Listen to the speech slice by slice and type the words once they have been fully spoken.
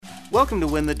Welcome to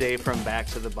Win the Day from Back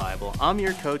to the Bible. I'm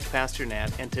your coach, Pastor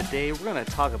Nat, and today we're going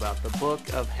to talk about the book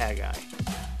of Haggai.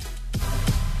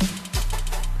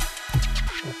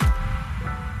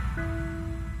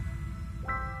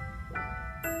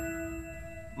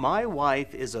 My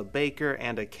wife is a baker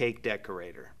and a cake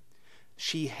decorator.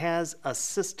 She has a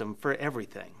system for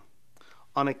everything.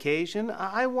 On occasion,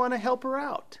 I want to help her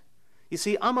out. You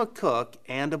see, I'm a cook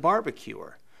and a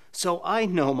barbecuer, so I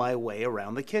know my way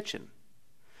around the kitchen.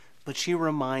 But she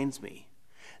reminds me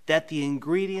that the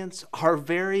ingredients are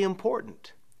very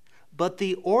important, but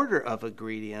the order of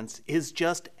ingredients is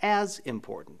just as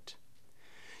important.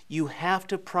 You have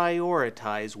to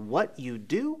prioritize what you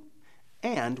do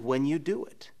and when you do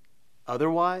it.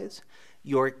 Otherwise,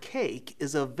 your cake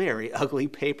is a very ugly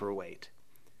paperweight.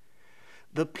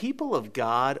 The people of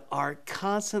God are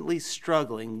constantly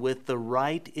struggling with the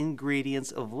right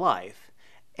ingredients of life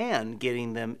and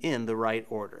getting them in the right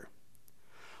order.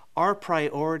 Our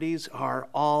priorities are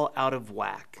all out of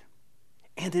whack,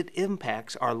 and it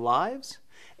impacts our lives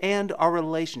and our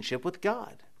relationship with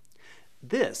God.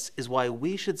 This is why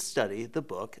we should study the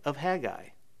book of Haggai.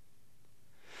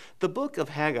 The book of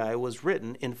Haggai was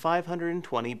written in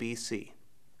 520 BC.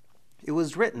 It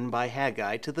was written by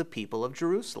Haggai to the people of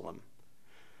Jerusalem.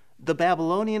 The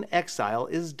Babylonian exile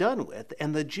is done with,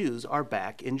 and the Jews are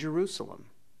back in Jerusalem.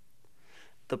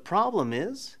 The problem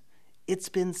is, it's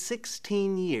been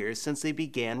 16 years since they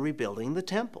began rebuilding the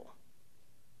temple,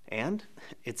 and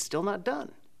it's still not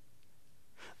done.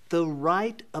 The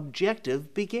right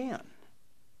objective began,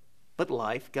 but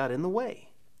life got in the way.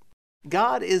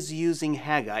 God is using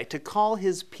Haggai to call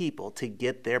his people to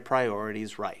get their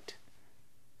priorities right.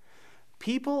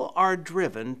 People are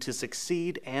driven to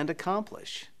succeed and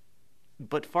accomplish,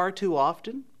 but far too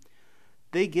often,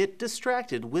 they get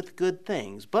distracted with good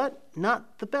things, but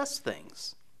not the best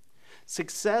things.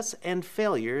 Success and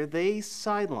failure, they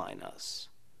sideline us.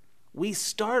 We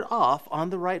start off on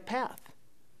the right path,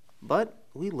 but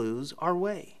we lose our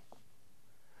way.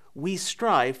 We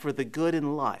strive for the good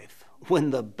in life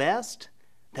when the best,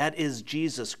 that is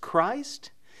Jesus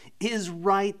Christ, is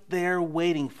right there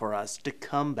waiting for us to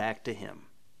come back to him.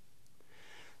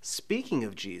 Speaking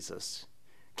of Jesus,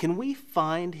 can we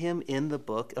find him in the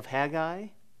book of Haggai?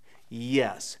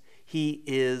 Yes, he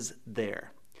is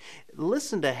there.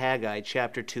 Listen to Haggai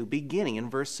chapter 2, beginning in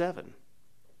verse 7.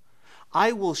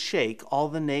 I will shake all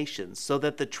the nations, so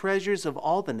that the treasures of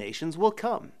all the nations will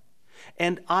come,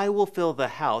 and I will fill the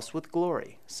house with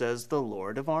glory, says the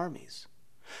Lord of armies.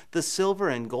 The silver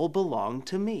and gold belong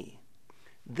to me.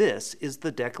 This is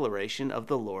the declaration of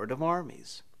the Lord of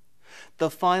armies.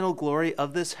 The final glory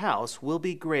of this house will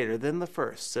be greater than the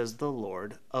first, says the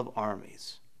Lord of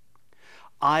armies.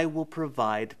 I will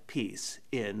provide peace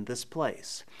in this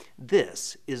place.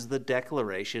 This is the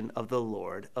declaration of the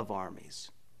Lord of armies.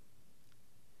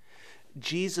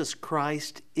 Jesus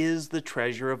Christ is the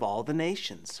treasure of all the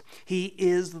nations. He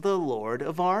is the Lord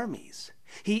of armies.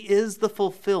 He is the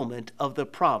fulfillment of the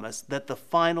promise that the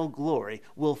final glory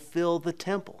will fill the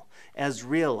temple, as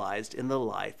realized in the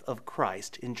life of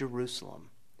Christ in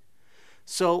Jerusalem.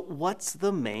 So what's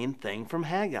the main thing from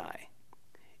Haggai?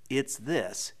 It's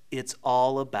this. It's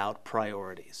all about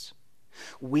priorities.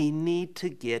 We need to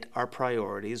get our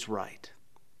priorities right.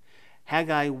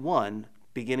 Haggai 1,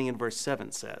 beginning in verse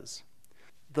 7 says,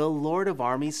 The Lord of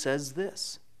armies says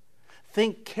this,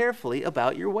 Think carefully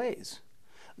about your ways.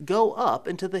 Go up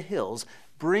into the hills,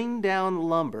 bring down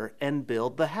lumber, and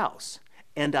build the house,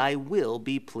 and I will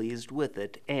be pleased with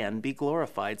it and be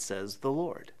glorified, says the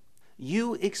Lord.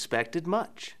 You expected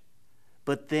much,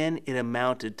 but then it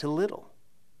amounted to little.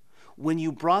 When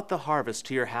you brought the harvest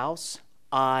to your house,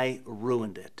 I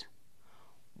ruined it.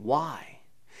 Why?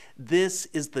 This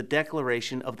is the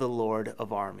declaration of the Lord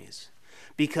of armies.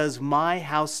 Because my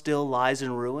house still lies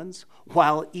in ruins,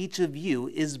 while each of you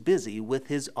is busy with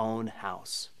his own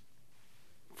house.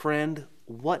 Friend,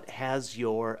 what has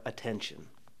your attention?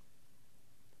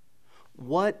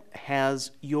 What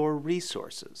has your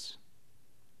resources?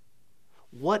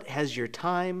 What has your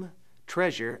time,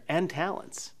 treasure, and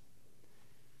talents?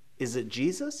 Is it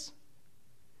Jesus?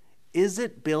 Is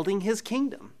it building his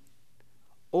kingdom?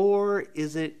 Or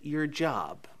is it your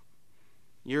job,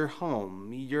 your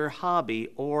home, your hobby,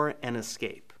 or an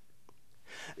escape?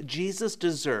 Jesus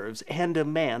deserves and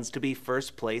demands to be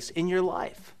first place in your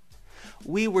life.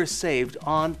 We were saved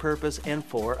on purpose and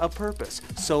for a purpose,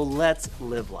 so let's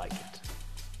live like it.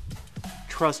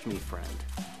 Trust me, friend,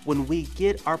 when we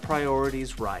get our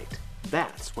priorities right,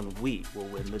 that's when we will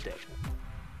win the day.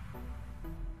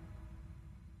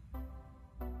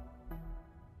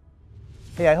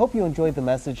 Hey, I hope you enjoyed the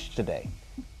message today.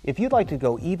 If you'd like to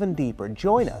go even deeper,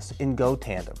 join us in Go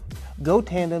Tandem. Go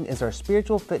Tandem is our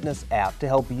spiritual fitness app to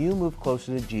help you move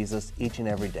closer to Jesus each and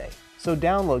every day. So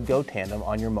download Go Tandem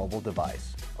on your mobile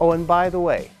device. Oh, and by the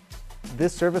way,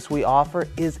 this service we offer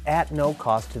is at no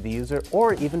cost to the user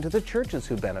or even to the churches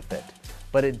who benefit,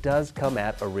 but it does come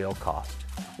at a real cost.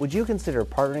 Would you consider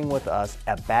partnering with us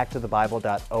at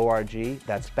backtothebible.org?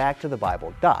 That's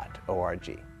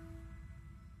backtothebible.org.